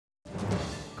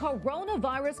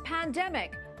coronavirus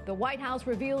pandemic. The White House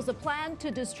reveals a plan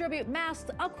to distribute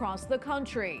masks across the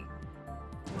country.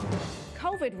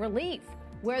 COVID relief,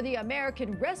 where the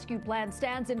American Rescue Plan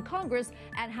stands in Congress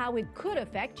and how it could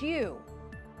affect you.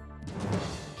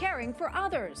 Caring for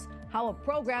others, how a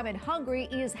program in Hungary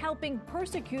is helping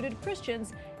persecuted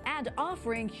Christians and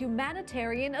offering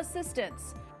humanitarian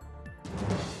assistance.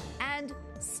 And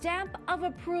stamp of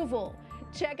approval.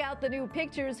 Check out the new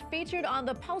pictures featured on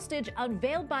the postage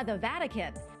unveiled by the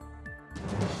Vatican.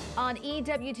 On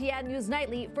EWTN News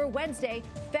Nightly for Wednesday,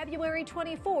 February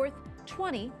 24th,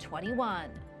 2021.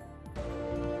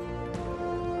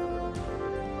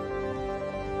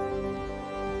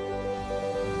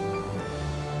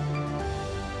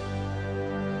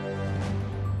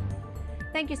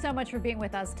 Thank you so much for being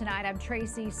with us tonight. I'm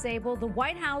Tracy Sable. The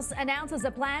White House announces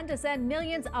a plan to send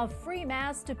millions of free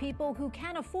masks to people who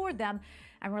can't afford them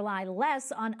and rely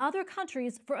less on other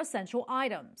countries for essential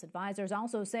items. Advisors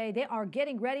also say they are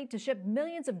getting ready to ship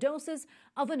millions of doses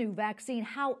of a new vaccine.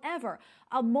 However,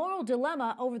 a moral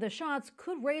dilemma over the shots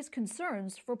could raise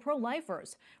concerns for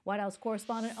pro-lifers. White House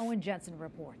correspondent Owen Jensen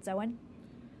reports. Owen?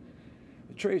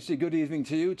 Tracy, good evening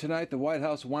to you. Tonight, the White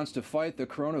House wants to fight the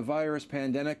coronavirus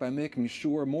pandemic by making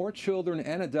sure more children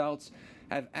and adults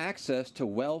have access to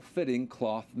well-fitting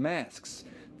cloth masks.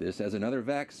 This as another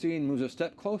vaccine moves a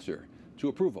step closer to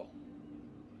approval.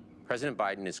 President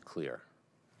Biden is clear.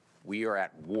 We are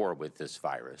at war with this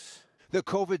virus. The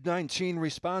COVID-19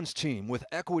 response team, with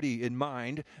equity in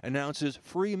mind, announces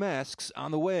free masks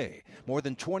on the way. More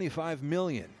than 25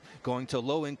 million going to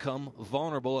low-income,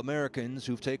 vulnerable Americans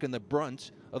who've taken the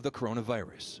brunt of the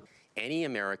coronavirus. Any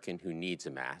American who needs a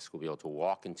mask will be able to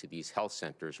walk into these health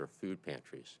centers or food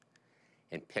pantries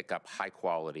and pick up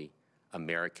high-quality,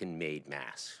 American-made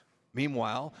masks.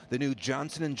 Meanwhile, the new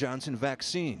Johnson & Johnson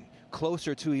vaccine,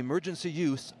 closer to emergency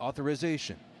use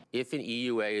authorization. If an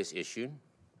EUA is issued,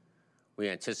 we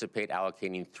anticipate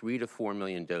allocating 3 to 4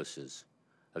 million doses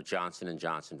of Johnson &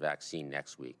 Johnson vaccine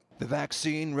next week. The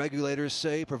vaccine, regulators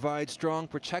say, provides strong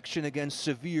protection against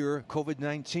severe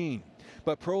COVID-19.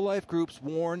 But pro-life groups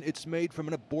warn it's made from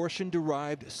an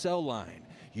abortion-derived cell line.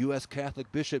 U.S.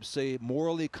 Catholic bishops say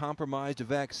morally compromised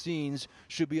vaccines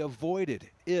should be avoided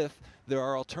if there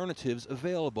are alternatives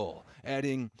available,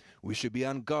 adding, we should be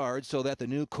on guard so that the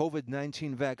new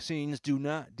COVID-19 vaccines do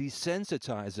not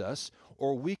desensitize us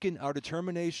or weaken our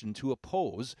determination to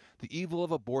oppose the evil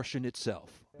of abortion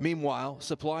itself. Meanwhile,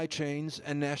 supply chains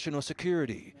and national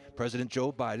security. President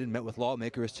Joe Biden met with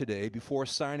lawmakers today before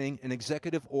signing an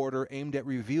executive order aimed at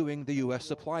reviewing the U.S.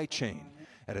 supply chain.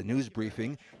 At a news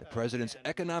briefing, the president's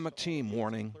economic team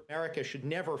warning, America should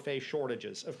never face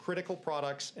shortages of critical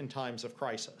products in times of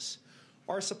crisis.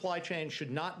 Our supply chain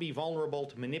should not be vulnerable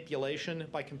to manipulation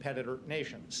by competitor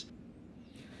nations.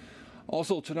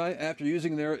 Also tonight, after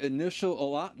using their initial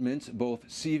allotment, both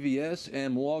CVS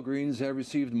and Walgreens have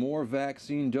received more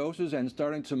vaccine doses, and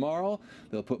starting tomorrow,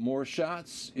 they'll put more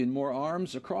shots in more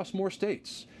arms across more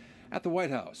states. At the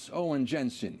White House, Owen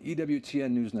Jensen,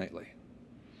 EWTN News Nightly.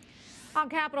 On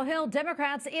Capitol Hill,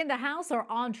 Democrats in the House are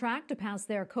on track to pass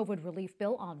their COVID relief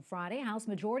bill on Friday. House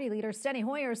Majority Leader Steny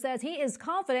Hoyer says he is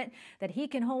confident that he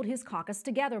can hold his caucus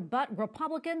together, but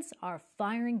Republicans are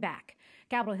firing back.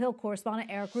 Capitol Hill correspondent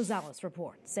Eric Rosales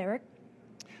reports. Eric?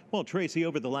 Well, Tracy,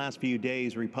 over the last few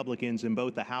days, Republicans in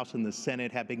both the House and the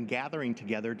Senate have been gathering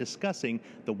together discussing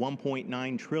the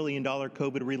 $1.9 trillion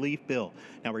COVID relief bill.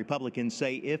 Now, Republicans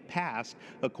say if passed,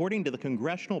 according to the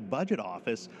Congressional Budget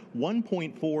Office,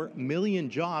 1.4 million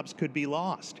jobs could be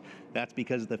lost. That's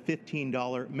because of the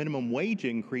 $15 minimum wage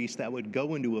increase that would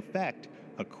go into effect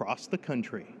across the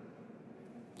country.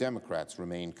 Democrats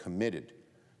remain committed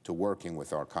to working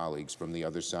with our colleagues from the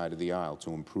other side of the aisle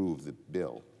to improve the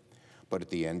bill. But at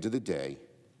the end of the day,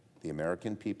 the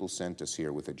American people sent us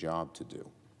here with a job to do,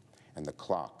 and the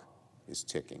clock is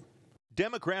ticking.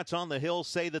 Democrats on the Hill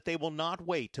say that they will not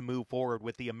wait to move forward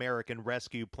with the American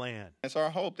Rescue Plan. It's our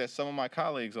hope that some of my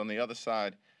colleagues on the other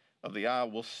side of the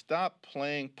aisle will stop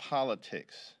playing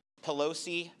politics.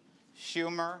 Pelosi,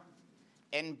 Schumer,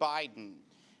 and Biden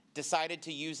decided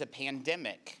to use a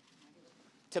pandemic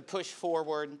to push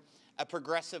forward a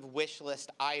progressive wish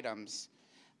list items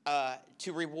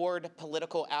to reward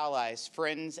political allies,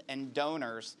 friends, and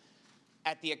donors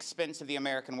at the expense of the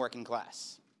American working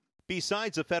class.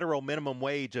 Besides a federal minimum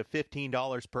wage of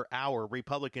 $15 per hour,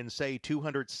 Republicans say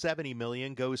 $270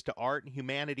 million goes to art and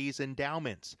humanities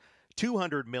endowments,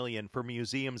 $200 million for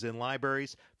museums and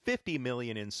libraries, $50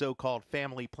 million in so-called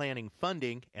family planning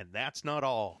funding, and that's not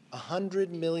all. $100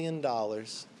 million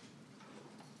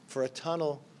for a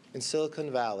tunnel in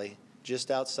Silicon Valley just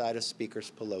outside of Speaker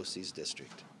Pelosi's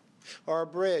district. or a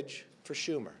bridge for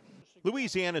Schumer.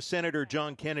 Louisiana Senator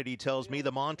John Kennedy tells me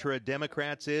the mantra of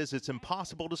Democrats is it's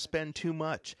impossible to spend too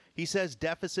much. He says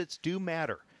deficits do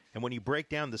matter. And when you break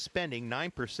down the spending,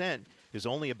 9% is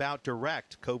only about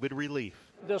direct COVID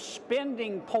relief. The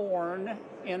spending porn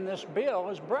in this bill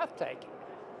is breathtaking.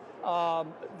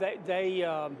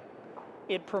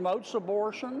 It promotes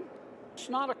abortion. It's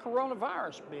not a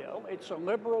coronavirus bill. It's a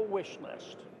liberal wish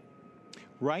list.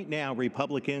 Right now,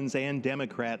 Republicans and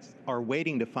Democrats are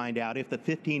waiting to find out if the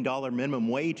 $15 minimum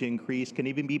wage increase can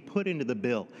even be put into the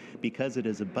bill. Because it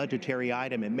is a budgetary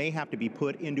item, it may have to be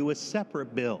put into a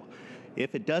separate bill.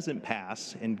 If it doesn't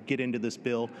pass and get into this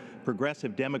bill,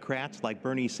 progressive Democrats like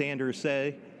Bernie Sanders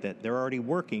say that they're already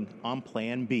working on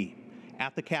Plan B.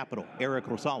 At the Capitol, Eric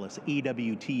Rosales,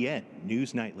 EWTN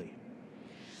News Nightly.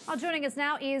 Well, joining us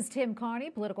now is Tim Carney,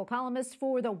 political columnist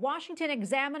for the Washington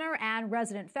Examiner and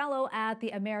resident fellow at the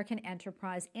American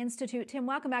Enterprise Institute. Tim,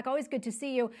 welcome back. Always good to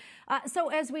see you. So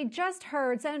as we just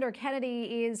heard, Senator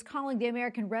Kennedy is calling the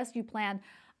American Rescue Plan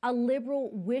a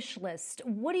liberal wish list.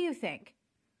 What do you think?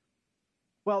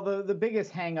 Well, the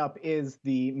biggest hangup is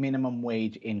the minimum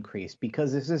wage increase,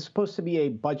 because this is supposed to be a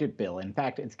budget bill. In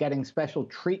fact, it's getting special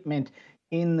treatment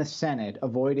in the Senate,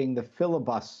 avoiding the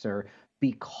filibuster,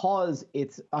 because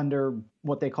it's under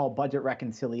what they call budget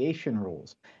reconciliation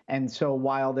rules. And so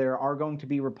while there are going to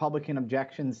be Republican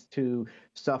objections to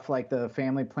stuff like the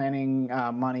family planning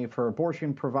money for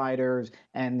abortion providers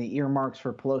and the earmarks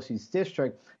for Pelosi's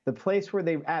district, the place where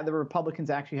the Republicans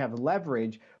actually have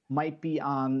leverage might be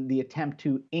on the attempt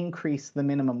to increase the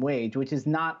minimum wage, which is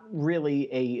not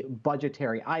really a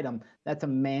budgetary item. That's a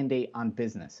mandate on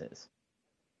businesses.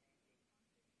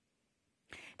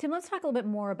 Tim, let's talk a little bit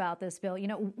more about this bill. You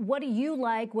know, what do you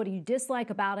like? What do you dislike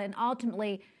about it? And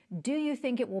ultimately, do you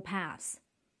think it will pass?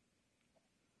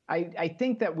 I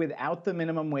think that without the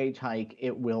minimum wage hike,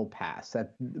 it will pass.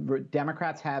 That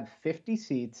Democrats have 50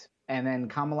 seats, and then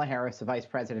Kamala Harris, the vice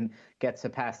president, gets to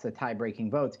pass the tie-breaking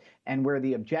votes. And where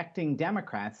the objecting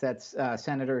Democrats, that's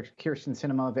Senator Kyrsten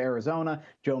Sinema of Arizona,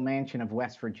 Joe Manchin of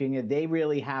West Virginia, they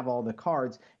really have all the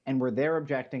cards. And where they're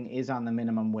objecting is on the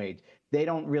minimum wage. They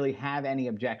don't really have any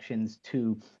objections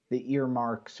to the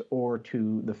earmarks or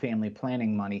to the family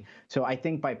planning money. So I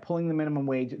think by pulling the minimum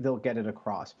wage, they'll get it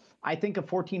across. I think a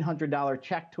 $1,400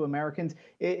 check to Americans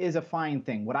is a fine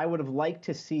thing. What I would have liked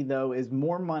to see, though, is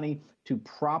more money to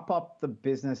prop up the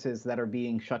businesses that are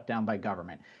being shut down by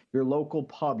government. Your local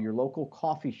pub, your local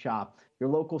coffee shop, your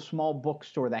local small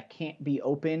bookstore that can't be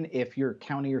open if your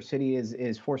county or city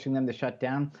is forcing them to shut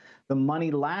down. The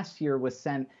money last year was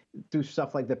sent through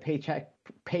stuff like the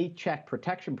Paycheck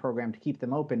Protection Program to keep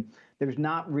them open. There's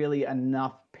not really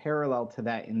enough parallel to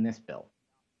that in this bill.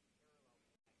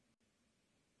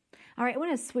 All right, I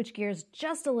want to switch gears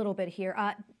just a little bit here.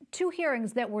 Two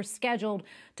hearings that were scheduled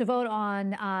to vote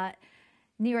on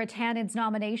Neera Tanden's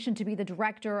nomination to be the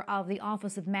director of the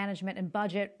Office of Management and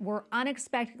Budget were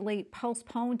unexpectedly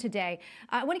postponed today.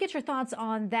 I want to get your thoughts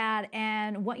on that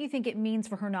and what you think it means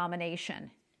for her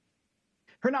nomination.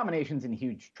 Her nomination's in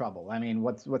huge trouble. I mean,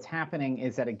 what's happening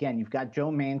is that, again, you've got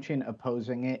Joe Manchin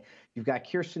opposing it. You've got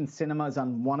Kyrsten Sinema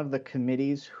on one of the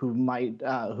committees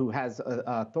who has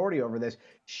authority over this.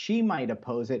 She might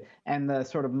oppose it. And the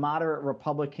sort of moderate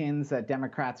Republicans that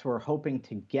Democrats were hoping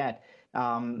to get,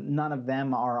 none of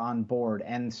them are on board.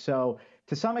 And so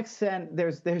to some extent,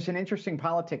 there's an interesting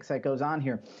politics that goes on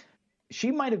here.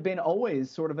 She might have been always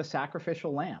sort of a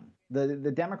sacrificial lamb.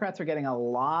 The Democrats are getting a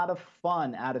lot of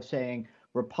fun out of saying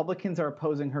Republicans are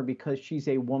opposing her because she's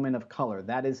a woman of color.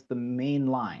 That is the main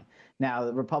line. Now,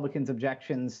 the Republicans'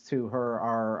 objections to her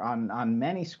are on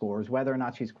many scores, whether or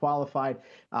not she's qualified.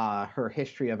 Her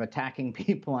history of attacking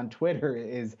people on Twitter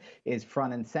is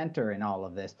front and center in all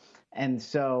of this. And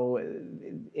so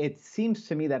it seems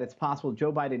to me that it's possible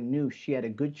Joe Biden knew she had a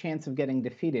good chance of getting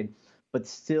defeated, but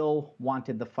still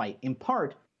wanted the fight, in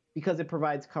part because it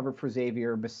provides cover for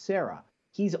Xavier Becerra.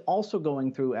 He's also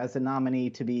going through as a nominee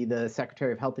to be the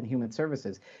Secretary of Health and Human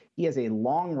Services. He has a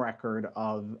long record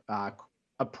of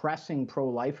oppressing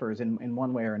pro-lifers in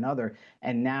one way or another.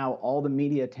 And now all the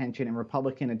media attention and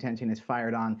Republican attention is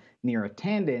fired on Neera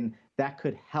Tanden. That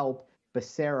could help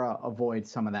Becerra avoid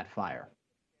some of that fire.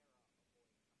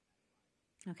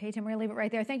 Okay, Tim, we're going to leave it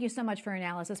right there. Thank you so much for your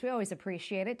analysis. We always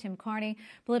appreciate it. Tim Carney,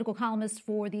 political columnist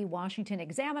for the Washington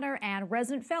Examiner and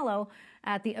resident fellow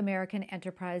at the American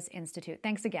Enterprise Institute.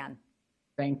 Thanks again.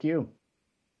 Thank you.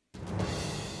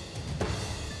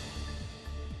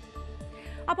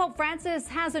 Pope Francis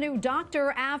has a new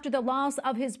doctor after the loss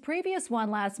of his previous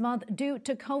one last month due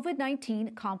to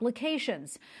COVID-19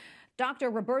 complications.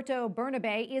 Dr. Roberto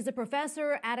Bernabe is a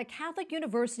professor at a Catholic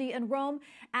university in Rome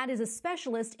and is a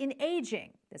specialist in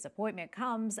aging. This appointment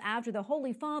comes after the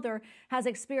Holy Father has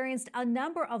experienced a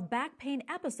number of back pain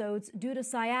episodes due to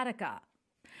sciatica.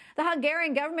 The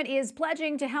Hungarian government is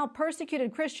pledging to help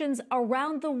persecuted Christians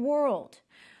around the world.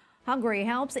 Hungary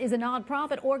Helps is a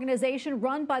nonprofit organization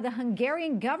run by the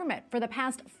Hungarian government. For the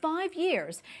past 5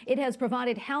 years, it has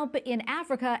provided help in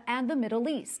Africa and the Middle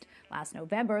East. Last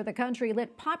November, the country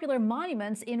lit popular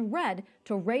monuments in red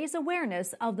to raise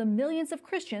awareness of the millions of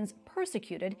Christians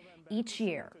persecuted each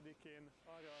year.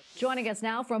 Joining us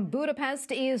now from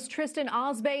Budapest is Tristan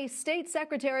Azbej, State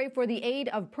Secretary for the Aid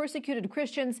of Persecuted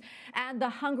Christians and the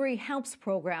Hungary Helps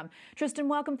program. Tristan,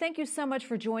 welcome. Thank you so much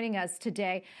for joining us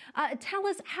today. Tell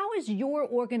us, how is your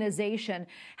organization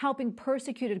helping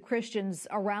persecuted Christians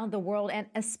around the world and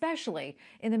especially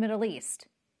in the Middle East?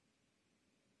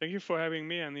 Thank you for having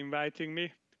me and inviting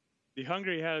me. The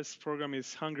Hungary Helps program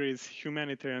is Hungary's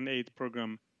humanitarian aid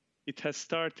program. It has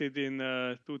started in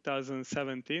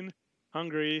 2017.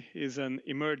 Hungary is an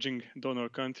emerging donor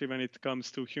country when it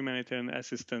comes to humanitarian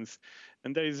assistance.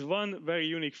 And there is one very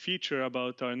unique feature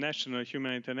about our national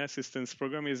humanitarian assistance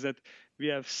program is that we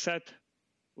have set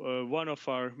one of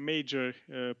our major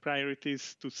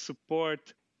priorities to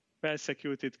support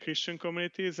persecuted Christian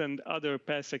communities and other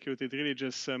persecuted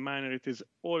religious minorities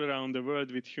all around the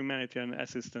world with humanitarian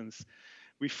assistance.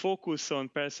 We focus on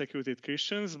persecuted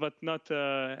Christians, but not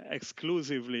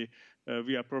exclusively.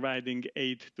 We are providing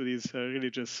aid to these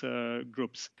religious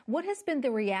groups. What has been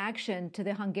the reaction to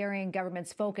the Hungarian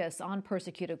government's focus on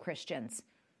persecuted Christians?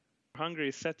 Hungary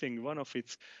is setting one of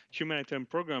its humanitarian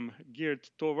programs geared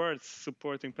towards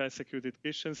supporting persecuted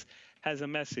Christians has a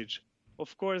message.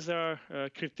 Of course, there are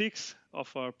critiques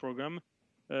of our program.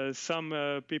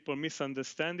 Some people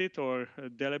misunderstand it or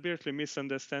deliberately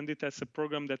misunderstand it as a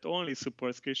program that only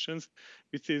supports Christians,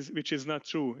 which is not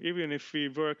true. Even if we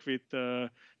work with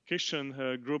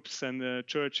Christian groups and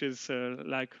churches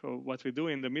like what we do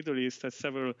in the Middle East at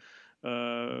several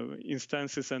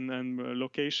instances and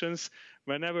locations,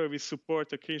 whenever we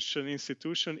support a Christian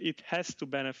institution, it has to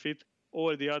benefit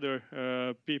all the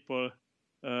other people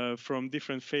from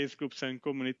different faith groups and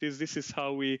communities. This is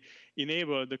how we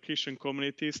enable the Christian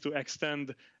communities to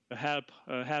extend a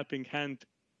helping hand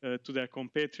to their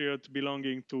compatriots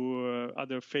belonging to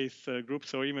other faith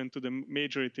groups or even to the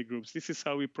majority groups. This is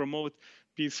how we promote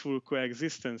peaceful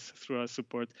coexistence through our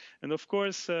support. And of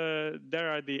course, there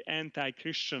are the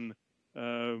anti-Christian,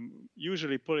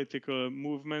 usually political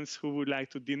movements who would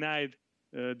like to deny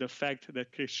the fact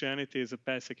that Christianity is a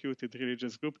persecuted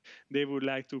religious group. They would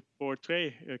like to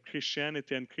portray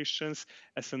Christianity and Christians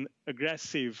as an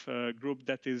aggressive group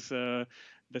that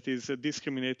is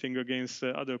discriminating against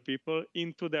other people.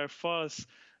 Into their false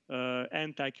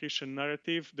anti-Christian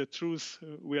narrative, the truth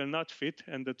will not fit,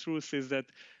 and the truth is that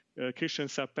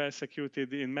Christians are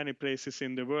persecuted in many places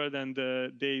in the world, and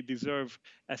they deserve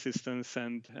assistance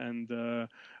and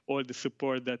all the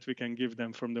support that we can give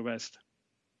them from the West.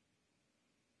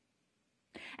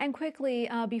 And quickly,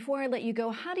 before I let you go,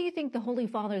 how do you think the Holy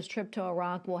Father's trip to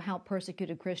Iraq will help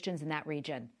persecuted Christians in that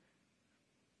region?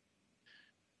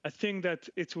 I think that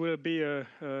it will be a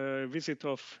visit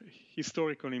of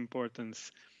historical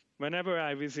importance. Whenever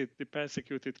I visit the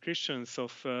persecuted Christians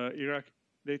of Iraq,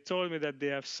 they told me that they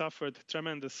have suffered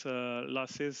tremendous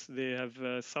losses. They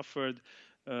have suffered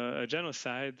a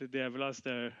genocide. They have lost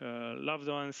their loved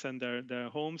ones and their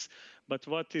homes. But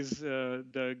what is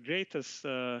the greatest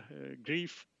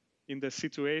grief in the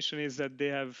situation is that they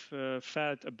have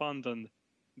felt abandoned.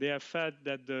 They have felt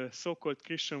that the so-called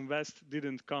Christian West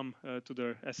didn't come to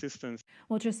their assistance.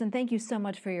 Well, Tristan, thank you so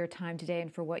much for your time today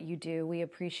and for what you do. We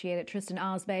appreciate it. Tristan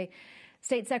Azbej,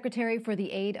 State Secretary for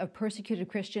the Aid of Persecuted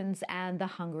Christians and the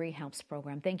Hungary Helps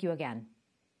program. Thank you again.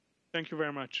 Thank you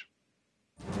very much.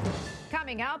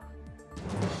 Coming up,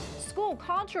 school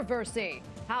controversy,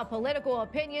 how political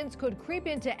opinions could creep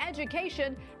into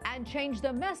education and change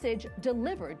the message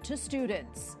delivered to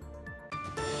students.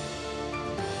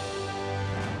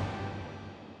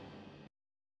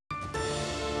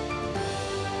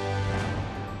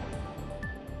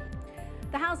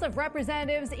 The House of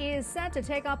Representatives is set to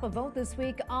take up a vote this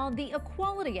week on the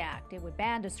Equality Act. It would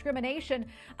ban discrimination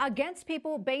against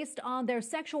people based on their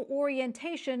sexual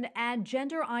orientation and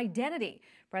gender identity.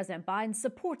 President Biden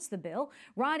supports the bill,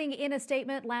 writing in a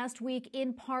statement last week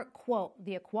in part, quote,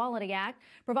 "The Equality Act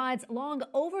provides long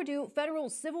overdue federal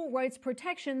civil rights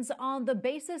protections on the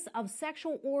basis of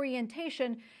sexual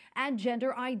orientation and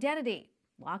gender identity."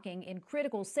 locking in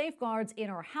critical safeguards in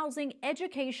our housing,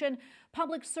 education,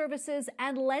 public services,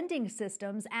 and lending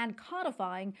systems, and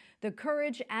codifying the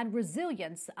courage and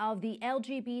resilience of the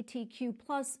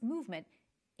LGBTQ+ movement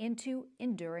into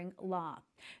enduring law.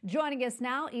 Joining us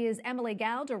now is Emilie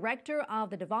Kao, director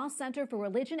of the Devos Center for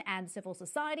Religion and Civil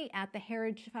Society at the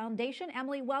Heritage Foundation.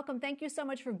 Emilie, welcome. Thank you so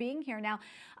much for being here. Now,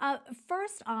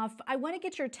 first off, I want to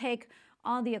get your take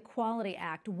on the Equality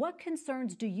Act. What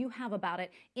concerns do you have about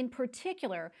it, in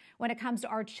particular when it comes to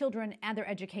our children and their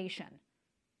education?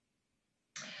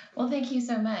 Well, thank you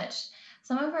so much.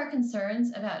 Some of our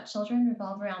concerns about children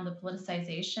revolve around the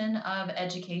politicization of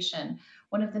education.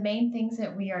 One of the main things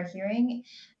that we are hearing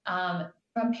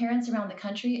from parents around the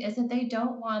country is that they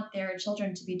don't want their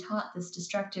children to be taught this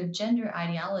destructive gender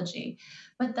ideology.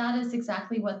 But that is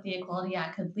exactly what the Equality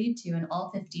Act could lead to in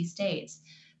all 50 states.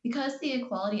 Because the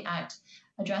Equality Act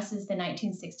addresses the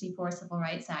 1964 Civil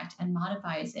Rights Act and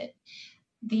modifies it,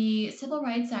 the Civil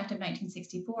Rights Act of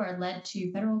 1964 led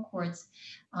to federal courts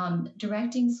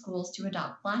directing schools to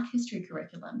adopt Black history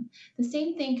curriculum. The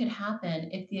same thing could happen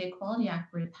if the Equality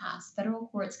Act were to pass. Federal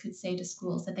courts could say to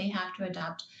schools that they have to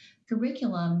adopt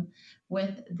curriculum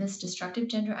with this destructive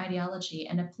gender ideology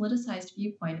and a politicized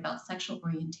viewpoint about sexual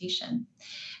orientation.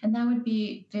 And that would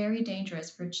be very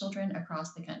dangerous for children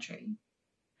across the country.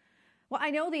 Well, I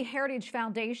know the Heritage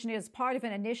Foundation is part of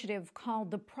an initiative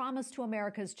called The Promise to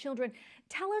America's Children.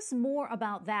 Tell us more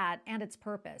about that and its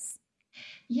purpose.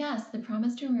 Yes, The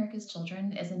Promise to America's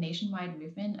Children is a nationwide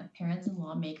movement of parents and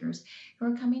lawmakers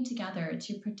who are coming together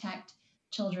to protect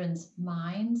children's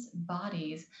minds,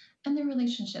 bodies, and their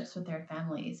relationships with their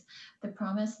families. The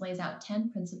Promise lays out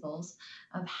 10 principles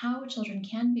of how children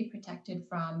can be protected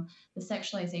from the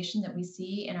sexualization that we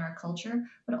see in our culture,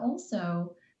 but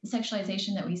also the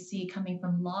sexualization that we see coming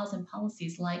from laws and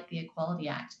policies like the Equality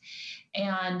Act.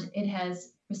 And it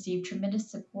has received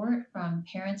tremendous support from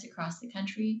parents across the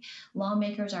country.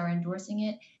 Lawmakers are endorsing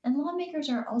it, and lawmakers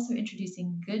are also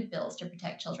introducing good bills to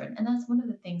protect children. And that's one of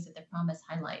the things that the Promise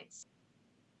highlights.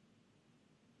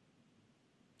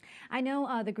 I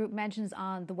know the group mentions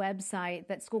on the website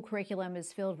that school curriculum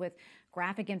is filled with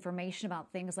graphic information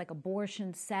about things like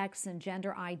abortion, sex, and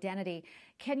gender identity.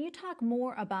 Can you talk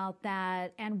more about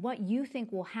that and what you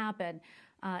think will happen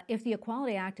if the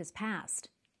Equality Act is passed?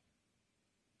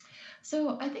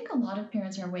 So I think a lot of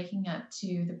parents are waking up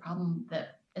to the problem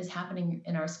that is happening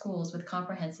in our schools with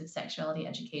comprehensive sexuality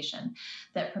education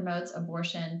that promotes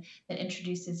abortion, that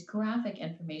introduces graphic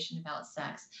information about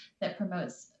sex, that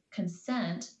promotes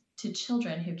consent to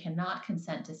children who cannot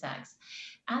consent to sex,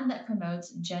 and that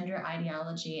promotes gender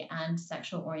ideology and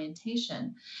sexual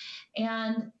orientation.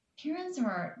 And parents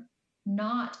are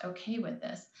not okay with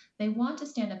this. They want to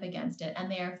stand up against it, and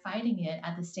they are fighting it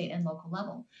at the state and local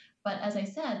level. But as I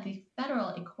said, the Federal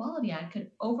Equality Act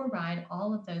could override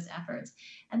all of those efforts.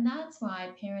 And that's why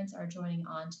parents are joining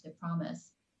on to the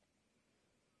Promise.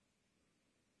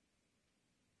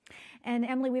 And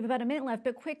Emilie, we have about a minute left,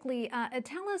 but quickly,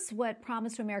 tell us what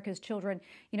Promise to America's Children,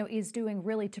 is doing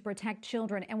really to protect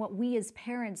children and what we as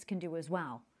parents can do as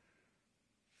well.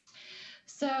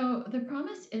 So the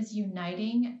Promise is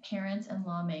uniting parents and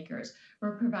lawmakers.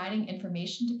 We're providing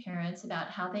information to parents about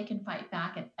how they can fight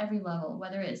back at every level,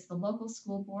 whether it's the local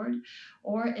school board,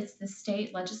 or it's the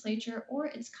state legislature, or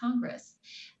it's Congress.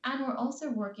 And we're also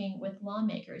working with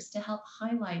lawmakers to help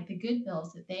highlight the good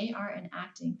bills that they are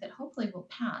enacting that hopefully will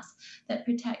pass, that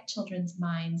protect children's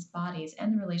minds, bodies,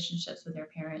 and the relationships with their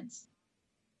parents.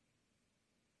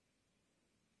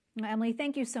 Emilie,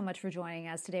 thank you so much for joining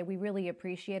us today. We really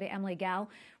appreciate it. Emilie Kao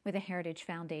with the Heritage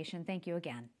Foundation. Thank you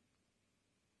again.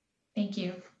 Thank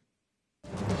you.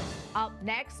 Up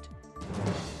next,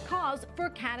 cause for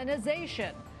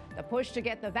canonization. The push to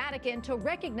get the Vatican to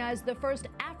recognize the first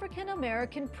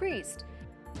African-American priest.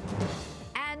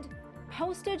 And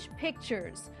postage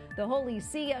pictures. The Holy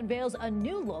See unveils a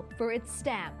new look for its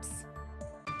stamps.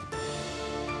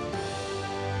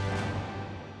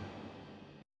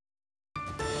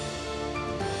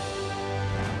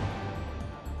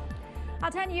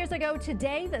 10 years ago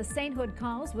today, the Sainthood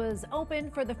Cause was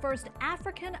opened for the first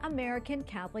African-American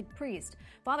Catholic priest.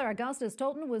 Father Augustus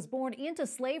Tolton was born into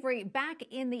slavery back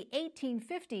in the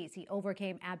 1850s. He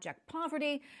overcame abject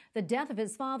poverty, the death of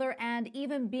his father, and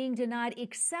even being denied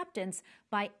acceptance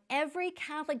by every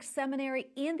Catholic seminary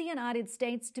in the United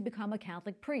States to become a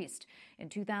Catholic priest. In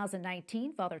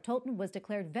 2019, Father Tolton was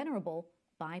declared venerable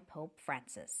by Pope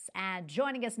Francis. And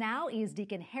joining us now is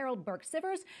Deacon Harold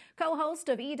Burke-Sivers, co-host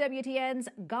of EWTN's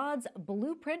God's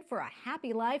Blueprint for a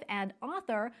Happy Life and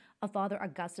author of Father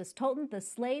Augustus Tolton, the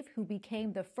Slave Who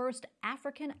Became the First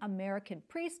African-American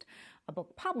Priest, a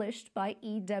book published by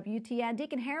EWTN.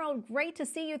 Deacon Harold, great to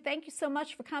see you. Thank you so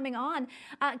much for coming on.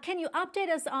 Can you update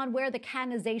us on where the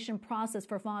canonization process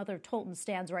for Father Tolton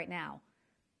stands right now?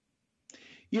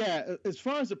 Yeah, as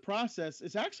far as the process,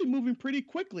 it's actually moving pretty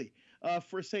quickly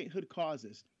for sainthood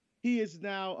causes. He is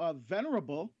now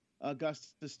venerable,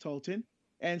 Augustus Tolton,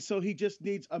 and so he just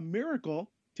needs a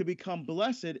miracle to become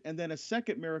blessed and then a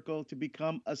second miracle to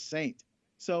become a saint.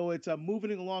 So it's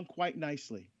moving along quite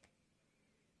nicely.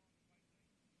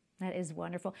 That is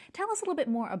wonderful. Tell us a little bit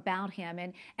more about him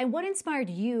and what inspired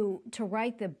you to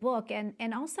write the book,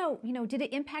 and also, did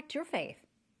it impact your faith?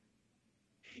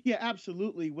 Yeah,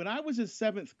 absolutely. When I was in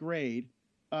 7th grade,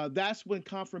 that's when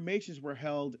confirmations were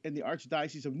held in the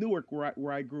Archdiocese of Newark,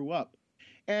 where I grew up.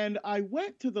 And I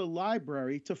went to the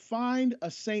library to find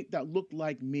a saint that looked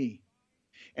like me.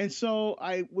 And so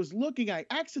I was looking, I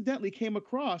accidentally came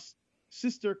across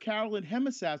Sister Carolyn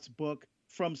Hemisath's book,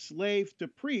 From Slave to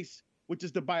Priest, which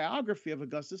is the biography of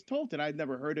Augustus Tolton. I'd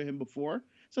never heard of him before.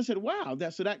 So I said, wow,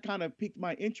 that kind of piqued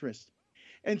my interest.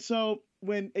 And so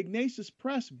when Ignatius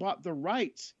Press bought the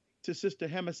rights to Sister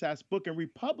Hemisath's book and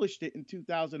republished it in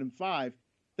 2005,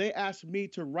 they asked me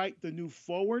to write the new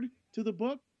foreword to the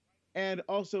book and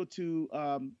also to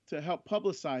help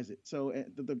publicize it. So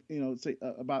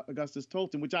about Augustus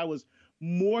Tolton, which I was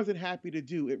more than happy to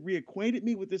do. It reacquainted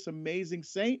me with this amazing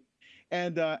saint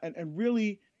and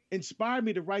really inspired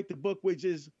me to write the book, which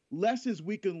is lessons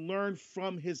we can learn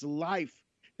from his life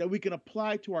that we can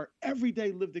apply to our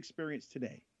everyday lived experience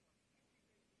today.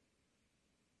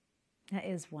 That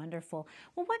is wonderful.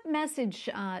 Well, what message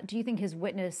do you think his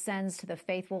witness sends to the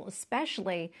faithful,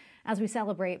 especially as we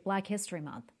celebrate Black History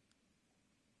Month?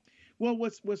 Well,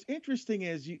 what's interesting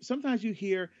is sometimes you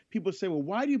hear people say, well,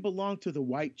 why do you belong to the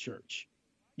white church?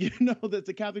 That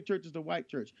the Catholic Church is the white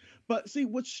church. But see,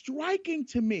 what's striking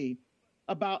to me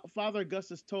about Father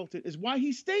Augustus Tolton is why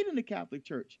he stayed in the Catholic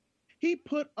Church. He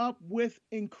put up with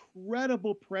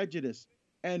incredible prejudice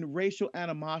and racial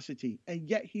animosity, and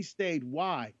yet he stayed.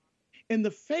 Why? In the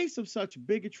face of such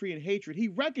bigotry and hatred, he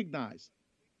recognized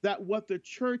that what the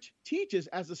church teaches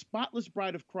as the spotless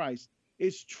bride of Christ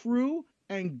is true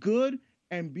and good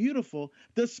and beautiful,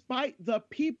 despite the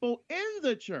people in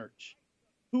the church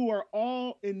who are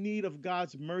all in need of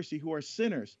God's mercy, who are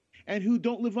sinners, and who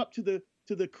don't live up to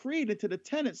the creed and to the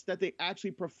tenets that they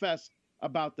actually profess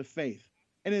about the faith.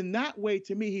 And in that way,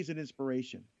 to me, he's an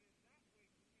inspiration.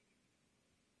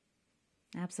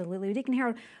 Absolutely. Deacon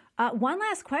Harold, one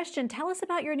last question. Tell us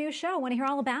about your new show. I want to hear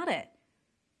all about it.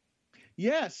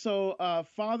 Yeah, so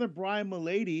Father Brian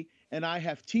Mullady and I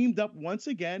have teamed up once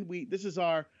again. This is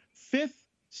our 5th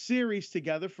series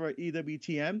together for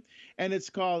EWTN, and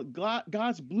it's called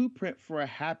God's Blueprint for a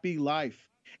Happy Life.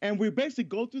 And we basically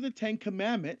go through the 10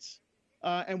 Commandments,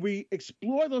 and we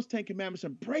explore those 10 Commandments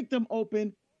and break them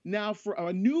open now for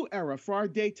a new era, for our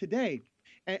day today,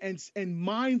 and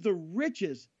mine the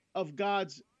riches of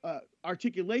God's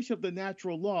articulation of the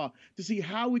natural law to see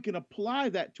how we can apply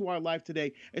that to our life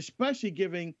today, especially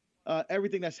given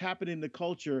everything that's happening in the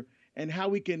culture, and how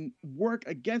we can work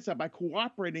against that by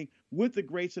cooperating with the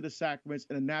grace of the sacraments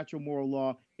and the natural moral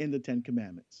law in the 10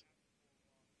 Commandments.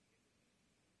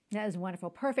 That is wonderful.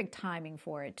 Perfect timing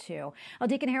for it, too. Well,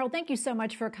 Deacon Harold, thank you so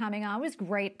much for coming on. It was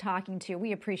great talking to you.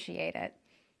 We appreciate it.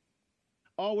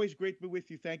 Always great to be with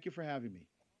you. Thank you for having me.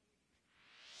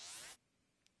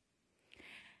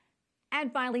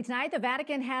 And finally tonight, the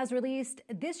Vatican has released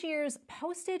this year's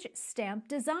postage stamp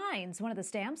designs. One of the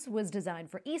stamps was designed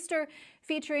for Easter,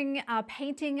 featuring a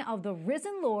painting of the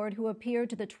risen Lord who appeared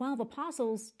to the 12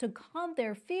 apostles to calm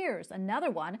their fears.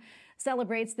 Another one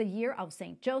celebrates the year of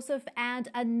St. Joseph, and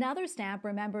another stamp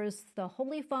remembers the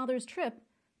Holy Father's trip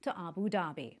to Abu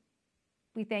Dhabi.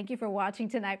 We thank you for watching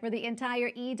tonight. For the entire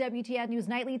EWTN News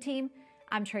Nightly team,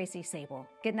 I'm Tracy Sable.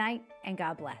 Good night and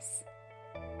God bless.